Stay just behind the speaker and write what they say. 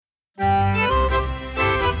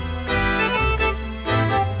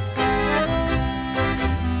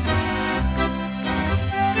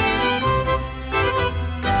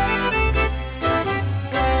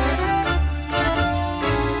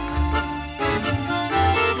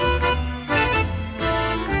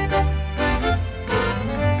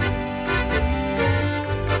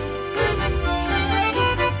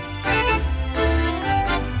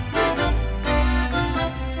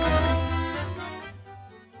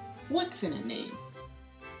What's in a name?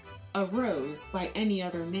 A rose by any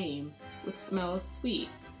other name would smell as sweet.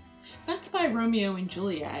 That's by Romeo and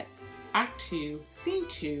Juliet, Act 2, Scene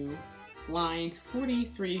 2, lines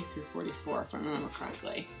 43 through 44, if I remember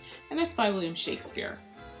correctly. And that's by William Shakespeare.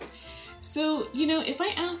 So, if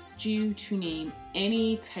I asked you to name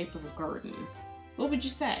any type of garden, what would you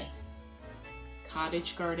say?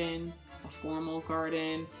 Cottage garden, a formal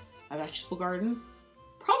garden, a vegetable garden?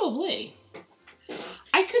 Probably.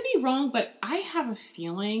 I could be wrong, but I have a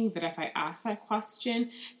feeling that if I ask that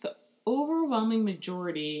question, the overwhelming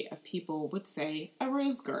majority of people would say a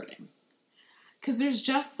rose garden. Because there's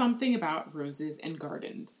just something about roses and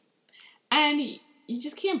gardens. And you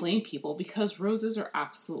just can't blame people because roses are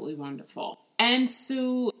absolutely wonderful. And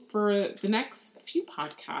so for the next few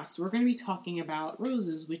podcasts, we're going to be talking about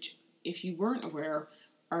roses, which, if you weren't aware,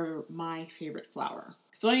 are my favorite flower.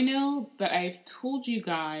 So I know that I've told you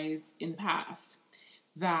guys in the past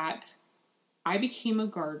that I became a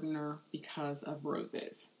gardener because of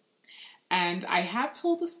roses. And I have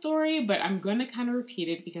told the story, but I'm going to kind of repeat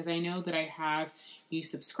it because I know that I have new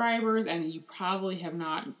subscribers and you probably have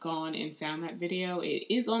not gone and found that video.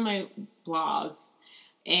 It is on my blog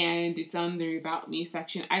and it's on the About Me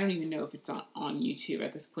section. I don't even know if it's on YouTube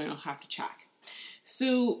at this point. I'll have to check.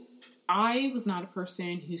 So I was not a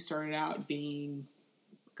person who started out being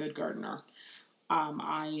a good gardener.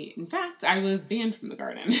 I was banned from the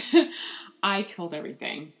garden. I killed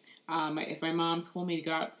everything. If my mom told me to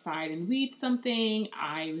go outside and weed something,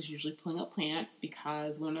 I was usually pulling up plants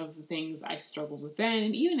because one of the things I struggled with then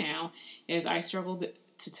and even now is I struggled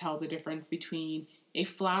to tell the difference between a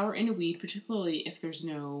flower and a weed, particularly if there's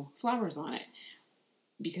no flowers on it,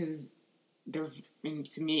 because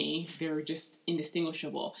to me, they're just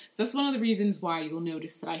indistinguishable. So that's one of the reasons why you'll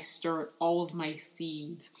notice that I start all of my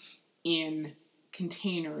seeds in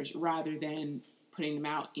containers rather than putting them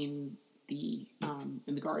out in the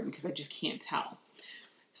garden because I just can't tell.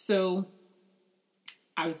 So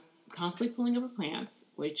I was constantly pulling over plants,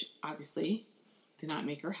 which obviously did not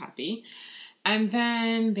make her happy. And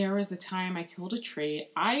then there was the time I killed a tree.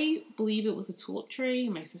 I believe it was a tulip tree.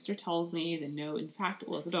 My sister tells me that no, in fact, it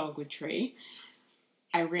was a dogwood tree.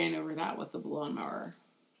 I ran over that with the lawnmower.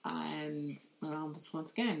 And my mom was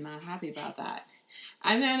once again not happy about that.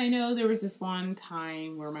 And then I know there was this one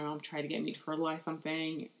time where my mom tried to get me to fertilize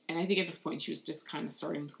something. And I think at this point she was just kind of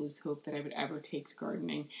starting to lose hope that I would ever take to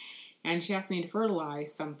gardening. And she asked me to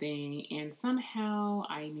fertilize something. And somehow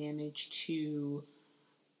I managed to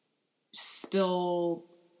spill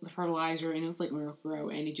the fertilizer, and it was like Miracle-Gro,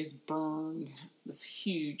 and it just burned this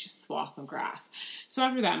huge swath of grass. So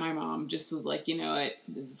after that, my mom just was like, you know what,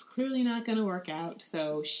 this is clearly not going to work out.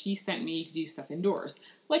 So she sent me to do stuff indoors,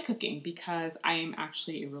 like cooking, because I am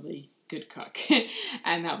actually a really good cook.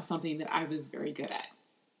 And that was something that I was very good at.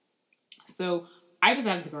 So I was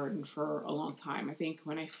out of the garden for a long time. I think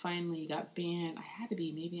when I finally got banned, I had to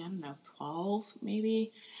be maybe, 12,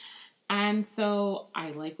 maybe. And so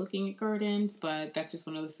I like looking at gardens, but that's just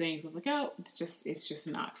one of those things. I was like, oh, it's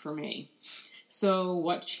just not for me. So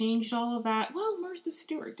what changed all of that? Well, Martha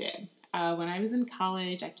Stewart did. When I was in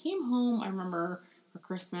college, I came home, I remember, for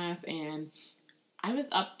Christmas, and I was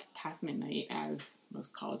up past midnight, as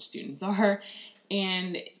most college students are,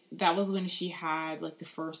 and that was when she had, like, the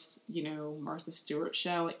first, Martha Stewart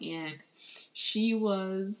show, and she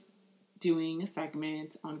was doing a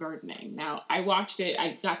segment on gardening. Now, I watched it.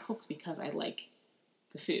 I got hooked because I like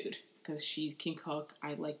the food. Because she can cook.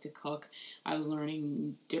 I like to cook. I was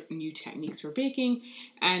learning new techniques for baking.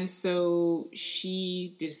 And so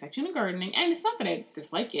she did a section of gardening. And it's not that I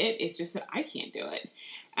dislike it. It's just that I can't do it.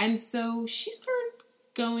 And so she started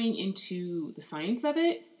going into the science of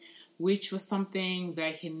it, which was something that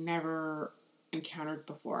I had never encountered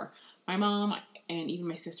before. My mom and even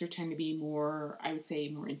my sister tend to be more, I would say,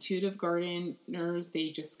 more intuitive gardeners. They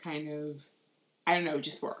just kind of, I don't know, it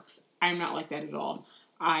just works. I'm not like that at all.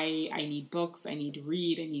 I need books. I need to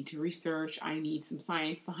read. I need to research. I need some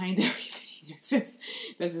science behind everything. That's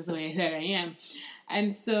just the way that I am.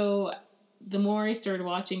 And so the more I started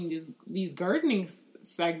watching these gardening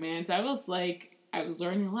segments, I was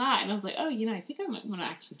learning a lot. And I was like, oh, I think I might want to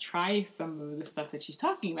actually try some of the stuff that she's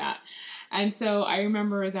talking about. And so I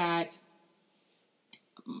remember that,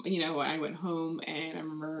 I went home, and I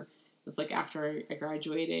remember it was like after I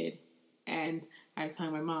graduated, and I was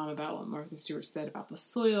telling my mom about what Martha Stewart said about the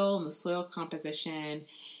soil and the soil composition,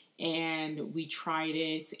 and we tried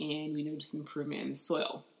it, and we noticed an improvement in the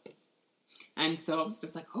soil. And so I was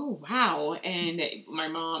just like, oh, wow. And I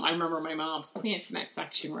remember my mom's plants in that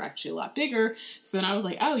section were actually a lot bigger. So then I was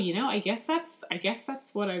like, oh, I guess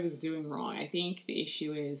that's what I was doing wrong. I think the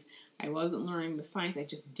issue is I wasn't learning the science. I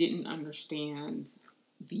just didn't understand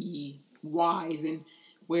the whys and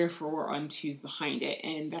wherefore or untos behind it.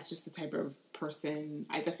 And that's just the type of person,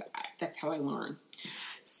 that's how I learn.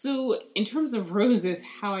 So in terms of roses,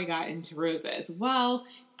 how I got into roses, well,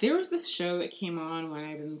 there was this show that came on when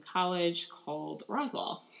I was in college called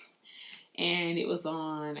Roswell. And it was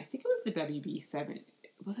on, I think it was the WB7.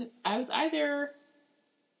 Was it? I was either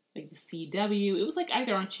like the CW. It was like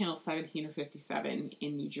either on channel 17 or 57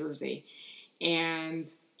 in New Jersey. And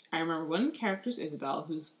I remember one of the characters, Isabel,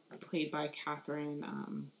 who's played by Catherine,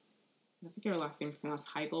 I think her last name is pronounced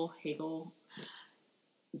Hagel,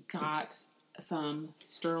 got some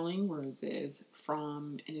sterling roses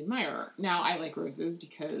from an admirer. Now, I like roses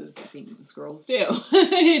because I think most girls do.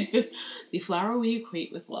 It's just the flower we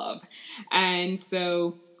equate with love. And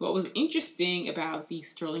so what was interesting about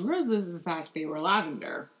these sterling roses is that they were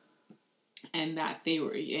lavender. And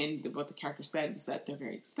what the character said was that they're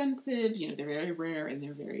very expensive, they're very rare and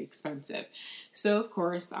they're very expensive. So, of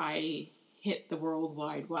course, I hit the World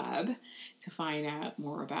Wide Web to find out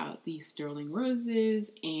more about these sterling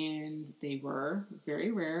roses, and they were very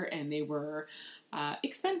rare and they were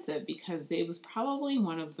expensive because they was probably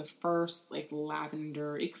one of the first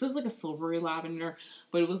lavender, because it was like a silvery lavender,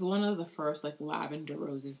 but it was one of the first lavender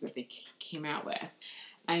roses that they came out with.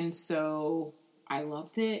 And so I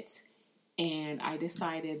loved it, and I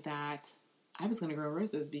decided that I was going to grow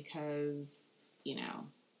roses because,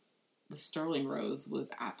 the sterling rose was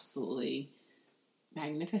absolutely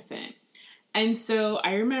magnificent. And so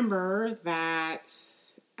I remember that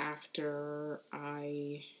after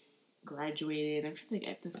I graduated, I'm trying to think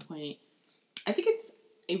at this point, I think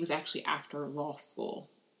it was actually after law school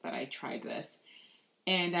that I tried this.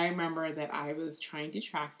 And I remember that I was trying to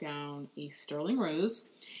track down a sterling rose,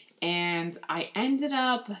 and I ended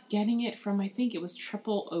up getting it from, I think it was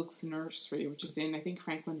Triple Oaks Nursery, which is in, I think,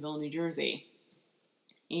 Franklinville, New Jersey.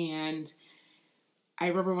 And I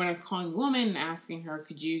remember when I was calling the woman and asking her,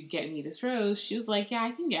 could you get me this rose? She was like, yeah,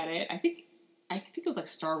 I can get it. I think it was like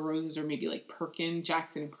Star Roses or maybe like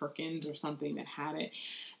Jackson and Perkins or something that had it.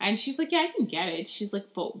 And she's like, yeah, I can get it. She's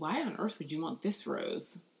like, but why on earth would you want this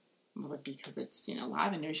rose? I was like, because it's,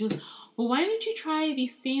 lavender. She goes, well, why don't you try the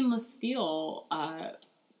stainless steel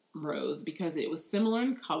rose? Because it was similar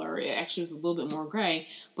in color. It actually was a little bit more gray,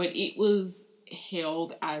 but it was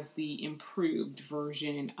hailed as the improved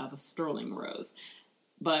version of a sterling rose.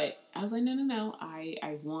 But I was like, no,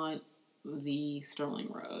 I want the sterling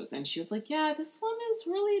rose. And she was like, yeah, this one is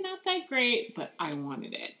really not that great, but I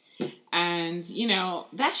wanted it. And,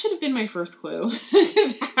 that should have been my first clue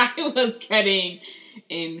that I was getting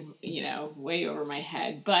in, way over my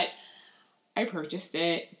head. But I purchased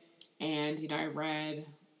it, and, I read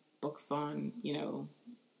books on,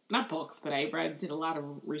 not books, but did a lot of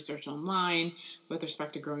research online with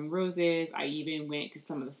respect to growing roses. I even went to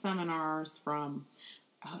some of the seminars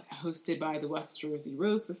hosted by the West Jersey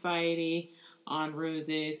Rose Society on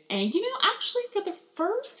roses. And, actually for the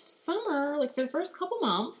first summer, for the first couple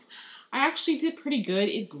months, I actually did pretty good.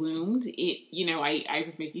 It bloomed. I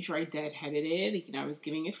was making sure I deadheaded it. I was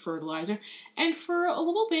giving it fertilizer. And for a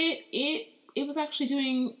little bit, it was actually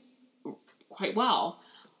doing quite well.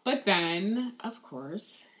 But then, of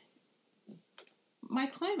course, my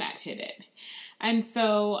climate hit it. And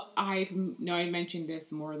so I mentioned this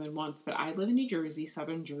more than once, but I live in New Jersey,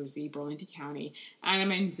 Southern Jersey, Burlington County, and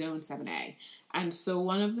I'm in Zone 7A. And so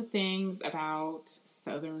one of the things about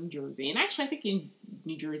Southern Jersey, and actually I think in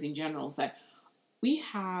New Jersey in general, is that we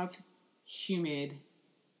have humid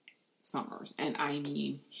summers, and I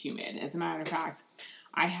mean humid. As a matter of fact,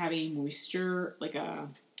 I have a moisture, a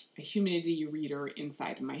humidity reader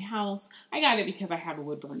inside of my house. I got it because I have a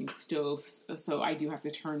wood-burning stove, so I do have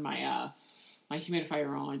to turn my my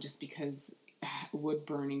humidifier on just because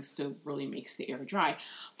wood-burning stove really makes the air dry.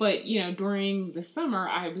 But, during the summer,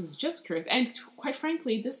 I was just curious, and quite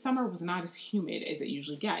frankly, this summer was not as humid as it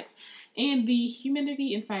usually gets. And the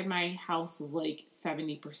humidity inside my house was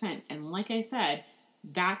 70%. And like I said,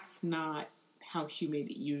 that's not how humid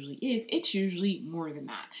it usually is. It's usually more than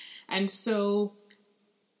that. And so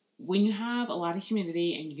when you have a lot of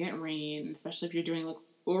humidity and you get rain, especially if you're doing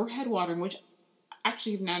overhead watering, which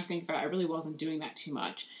actually now to think about it, I really wasn't doing that too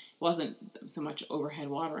much. It wasn't so much overhead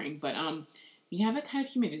watering, but you have that kind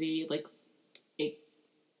of humidity,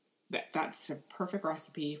 that's a perfect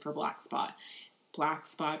recipe for black spot. Black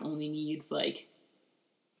spot only needs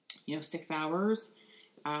 6 hours.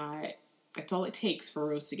 That's all it takes for a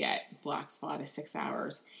rose to get black spot is 6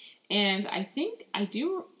 hours. And I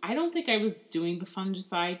don't think I was doing the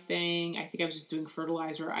fungicide thing. I think I was just doing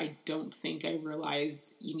fertilizer. I don't think I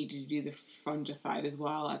realized you needed to do the fungicide as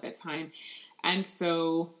well at that time. And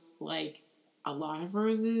so, like, a lot of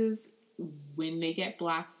roses, when they get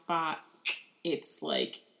black spot, it's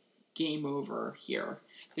like game over here.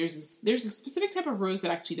 There's a specific type of rose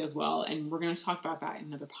that actually does well, and we're going to talk about that in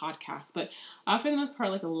another podcast. But for the most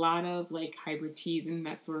part, like a lot of like hybrid teas and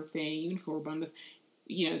that sort of thing, even floribundas,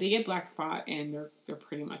 they get black spot and they're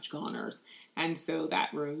pretty much goners. And so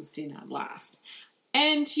that rose did not last.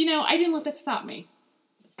 And I didn't let that stop me.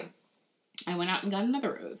 I went out and got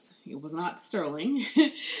another rose. It was not sterling.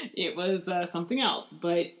 It was something else.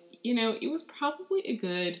 But it was probably a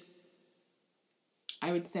good,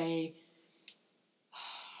 I would say,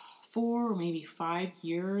 4 or maybe 5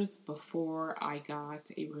 years before I got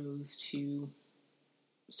a rose to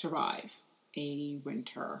survive a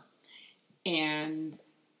winter. And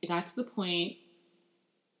it got to the point,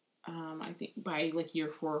 I think by like year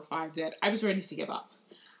 4 or 5, that I was ready to give up.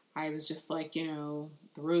 I was just like, the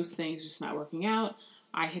rose thing is just not working out.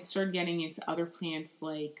 I had started getting into other plants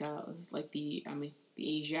like the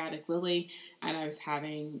Asiatic lily, and I was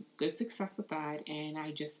having good success with that. And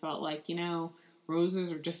I just felt like,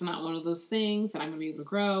 roses are just not one of those things that I'm going to be able to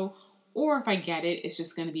grow. Or if I get it, it's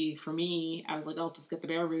just going to be for me. I was like, I'll just get the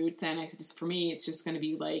bare roots. And I said, just for me, it's just going to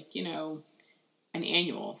be like, an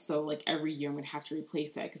annual. So like every year I'm going to have to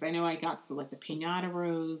replace that. Because I know I got like the Pinata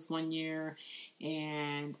Rose one year.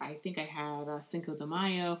 And I think I had a Cinco de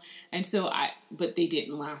Mayo. And so but they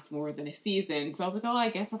didn't last more than a season. So I was like, oh, I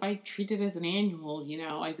guess if I treat it as an annual,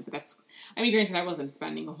 I said, but granted, I wasn't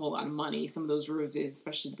spending a whole lot of money. Some of those roses,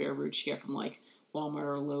 especially the bare roots you get from like Walmart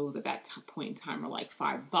or Lowe's at that point in time, are like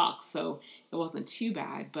 $5. So it wasn't too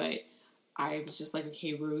bad. But I was just like,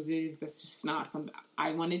 okay, roses, that's just not something.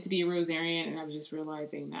 I wanted to be a rosarian, and I was just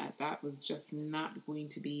realizing that was just not going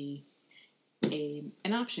to be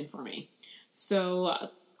an option for me. So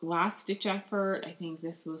last ditch effort, I think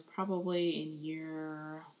this was probably in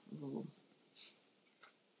year,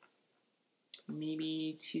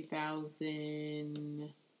 maybe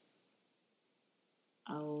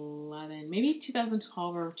 2011, maybe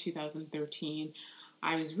 2012 or 2013.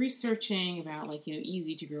 I was researching about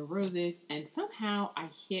easy to grow roses, and somehow I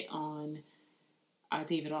hit on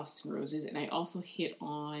David Austin roses, and I also hit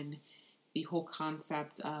on the whole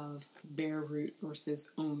concept of bare root versus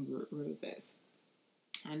own root roses.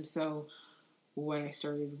 And so what I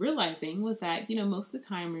started realizing was that, most of the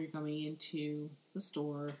time when you're going into the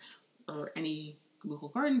store or any local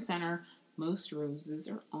garden center, most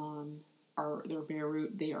roses are their bare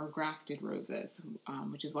root. They are grafted roses,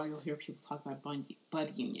 which is why you'll hear people talk about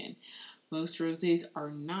bud union. Most roses are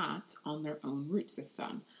not on their own root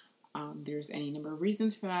system. There's any number of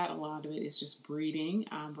reasons for that. A lot of it is just breeding.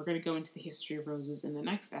 We're going to go into the history of roses in the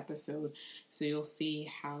next episode, so you'll see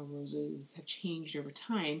how roses have changed over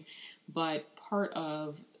time. But part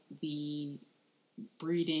of the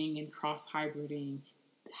breeding and cross-hybriding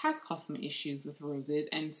has caused some issues with roses,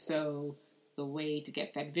 and so the way to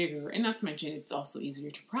get that vigor, and not to mention it's also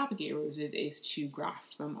easier to propagate roses, is to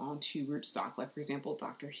graft them onto rootstock, like for example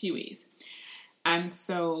Dr. Huey's. And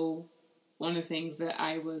so one of the things that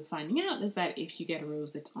I was finding out is that if you get a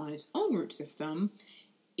rose that's on its own root system,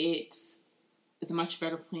 it's a much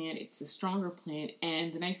better plant, it's a stronger plant,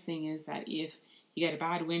 and the nice thing is that if you get a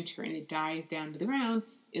bad winter and it dies down to the ground,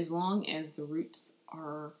 as long as the roots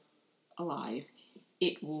are alive,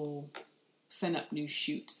 it will send up new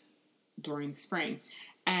shoots during the spring.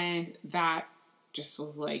 And that just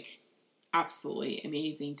was like absolutely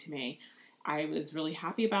amazing to me. I was really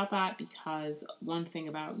happy about that because one thing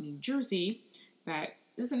about New Jersey that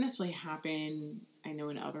doesn't necessarily happen, I know,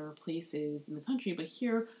 in other places in the country, but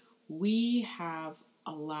here we have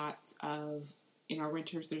a lot of, in our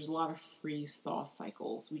winters, there's a lot of freeze-thaw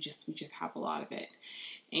cycles. We just have a lot of it.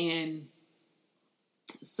 And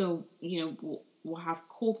so, we'll have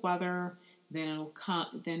cold weather, then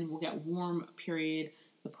we'll get warm period,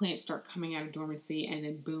 the plants start coming out of dormancy, and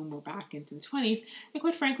then boom, we're back into the 20s. And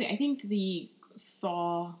quite frankly, I think the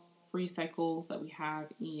thaw freeze cycles that we have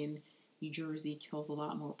in New Jersey kills a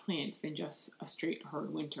lot more plants than just a straight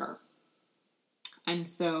hard winter. And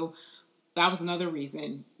so that was another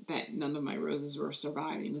reason that none of my roses were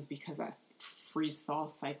surviving, was because that freeze thaw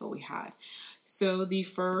cycle we had. So the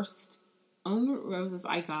first own roses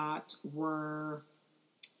I got were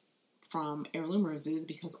from Heirloom Roses,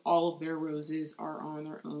 because all of their roses are on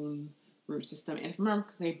their own root system. And if I remember,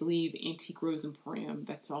 because I believe Antique Rose Emporium,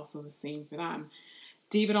 that's also the same for them.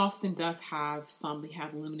 David Austin does have some. They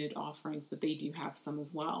have limited offerings, but they do have some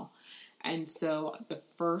as well. And so the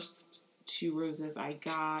first two roses I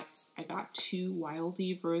got two Wild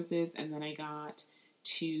Eve roses, and then I got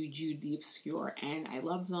two Jude the Obscure, and I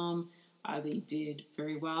loved them. They did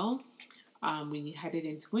very well. We headed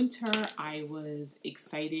into winter. I was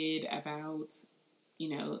excited about,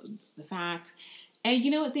 the fact, and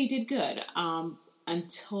you know what, they did good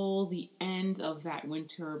until the end of that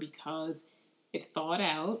winter because it thawed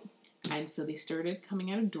out, and so they started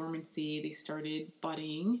coming out of dormancy. They started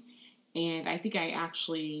budding, and I think I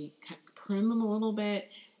actually pruned them a little bit.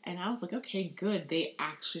 And I was like, okay, good. They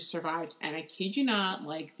actually survived. And I kid you not,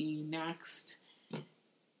 within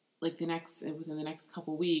the next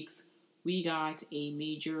couple weeks, we got a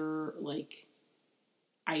major,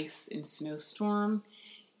 ice and snowstorm.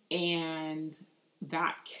 And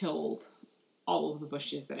that killed all of the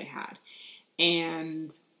bushes that I had.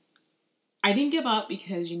 And I didn't give up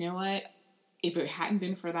because, you know what? If it hadn't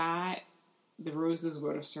been for that, the roses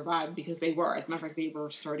would have survived because they were. As a matter of fact, they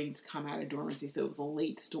were starting to come out of dormancy, so it was a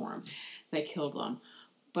late storm that killed them.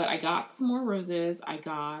 But I got some more roses. I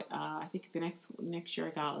got, I think the next year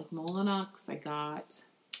I got Molyneux. I got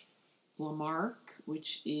Lamarck,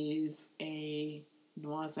 which is a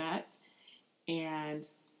noisette. And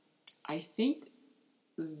I think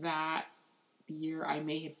that year I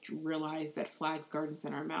may have realized that Flagg's Garden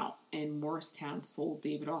Center Mount and Morristown sold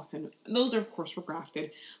David Austin. Those are, of course, were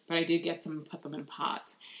grafted, but I did get some and put them in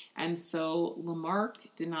pots. And so Lamarck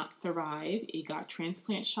did not survive. It got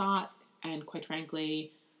transplant shock, and quite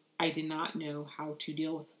frankly, I did not know how to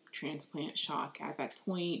deal with transplant shock at that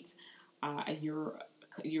point. A year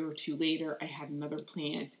or two later, I had another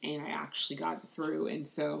plant, and I actually got it through. And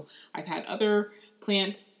so I've had other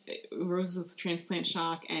plants, roses with transplant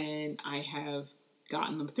shock, and I have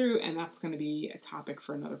gotten them through, and that's going to be a topic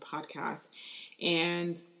for another podcast.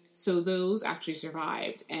 And so those actually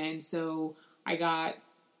survived. And so I got,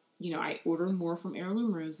 I ordered more from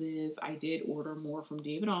Heirloom Roses. I did order more from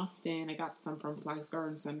David Austin. I got some from Flagg's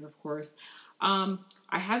Garden Center, of course. I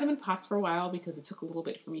had them in pots for a while because it took a little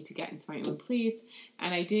bit for me to get into my own place.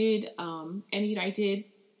 And I did, I did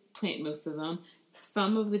plant most of them.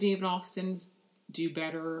 Some of the David Austins do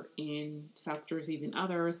better in South Jersey than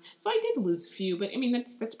others. So I did lose a few, but I mean,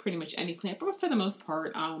 that's pretty much any plant. But for the most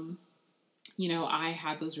part, I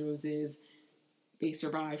had those roses. They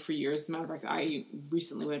survived for years. As a matter of fact, I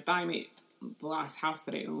recently went by the last house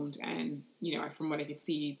that I owned, and, from what I could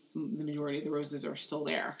see, the majority of the roses are still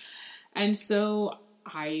there. And so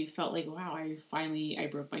I felt like, wow, I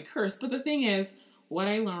broke my curse. But the thing is, what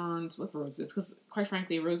I learned with roses, because quite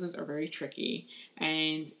frankly, roses are very tricky,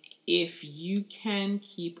 and if you can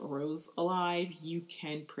keep a rose alive, you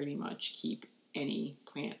can pretty much keep any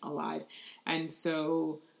plant alive. And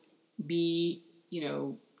so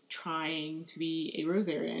trying to be a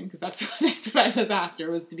rosarian, because that's what I was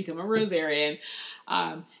after, was to become a rosarian,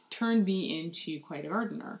 turned me into quite a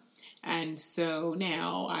gardener. And so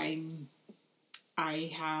now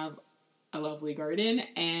I have a lovely garden,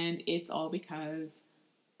 and it's all because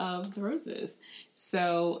of the roses.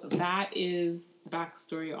 So that is the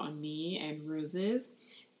backstory on me and roses.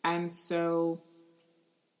 And so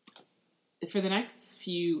for the next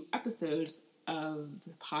few episodes of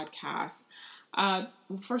the podcast,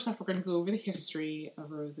 first off, we're going to go over the history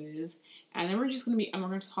of roses, and then we're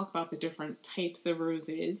going to talk about the different types of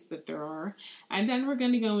roses that there are, and then we're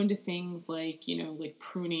going to go into things like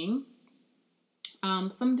pruning,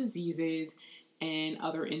 some diseases, and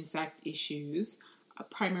other insect issues.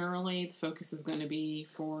 Primarily, the focus is going to be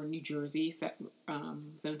for New Jersey, Zone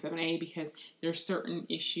 7A, because there's certain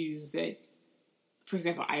issues that, for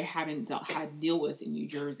example, I haven't had to deal with in New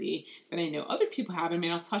Jersey that I know other people have. I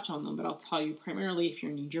mean, I'll touch on them, but I'll tell you primarily if you're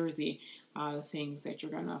in New Jersey, the things that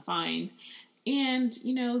you're going to find. And,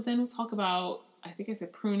 then we'll talk about, I think I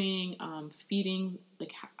said pruning, feeding,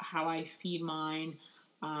 like how I feed mine,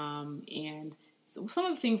 and so some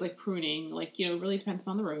of the things like pruning, it really depends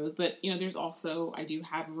upon the rose, but, there's also, I do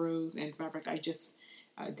have a rose, and as a matter of fact, I just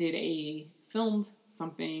filmed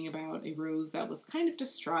something about a rose that was kind of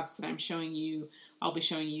distressed, and I'll be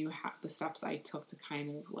showing you the steps I took to kind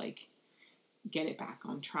of get it back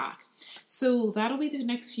on track. So that'll be the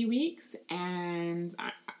next few weeks, and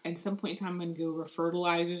at some point in time, I'm going to go over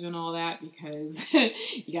fertilizers and all that, because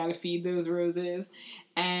you got to feed those roses.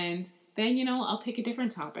 And then, I'll pick a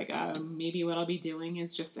different topic. Maybe what I'll be doing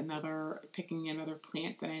is just picking another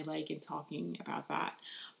plant that I like and talking about that.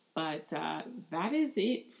 But that is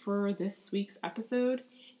it for this week's episode.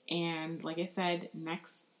 And like I said,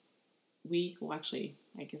 next week, well, actually,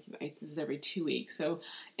 I guess this is every 2 weeks. So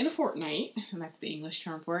in a fortnight, and that's the English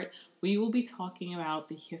term for it, we will be talking about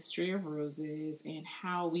the history of roses and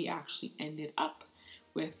how we actually ended up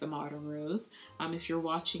with the modern rose. If you're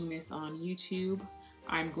watching this on YouTube,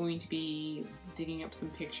 I'm going to be digging up some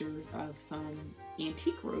pictures of some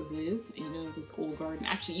antique roses, the old garden,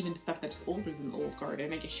 actually even stuff that's older than the old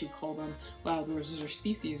garden. I guess you'd call them wild roses or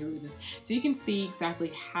species roses. So you can see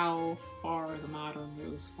exactly how far the modern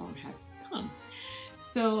rose form has come.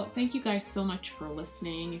 So thank you guys so much for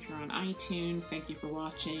listening. If you're on iTunes, thank you for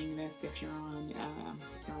watching this. If you're on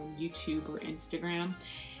YouTube or Instagram.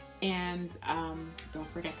 And don't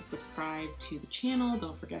forget to subscribe to the channel.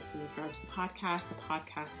 Don't forget to subscribe to the podcast. The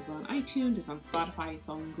podcast is on iTunes, it's on Spotify, it's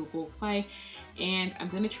on Google Play. And I'm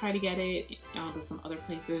going to try to get it onto some other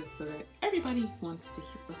places so that everybody who wants to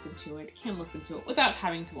listen to it can listen to it without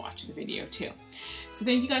having to watch the video too. So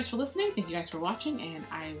thank you guys for listening. Thank you guys for watching. And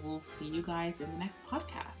I will see you guys in the next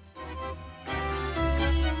podcast.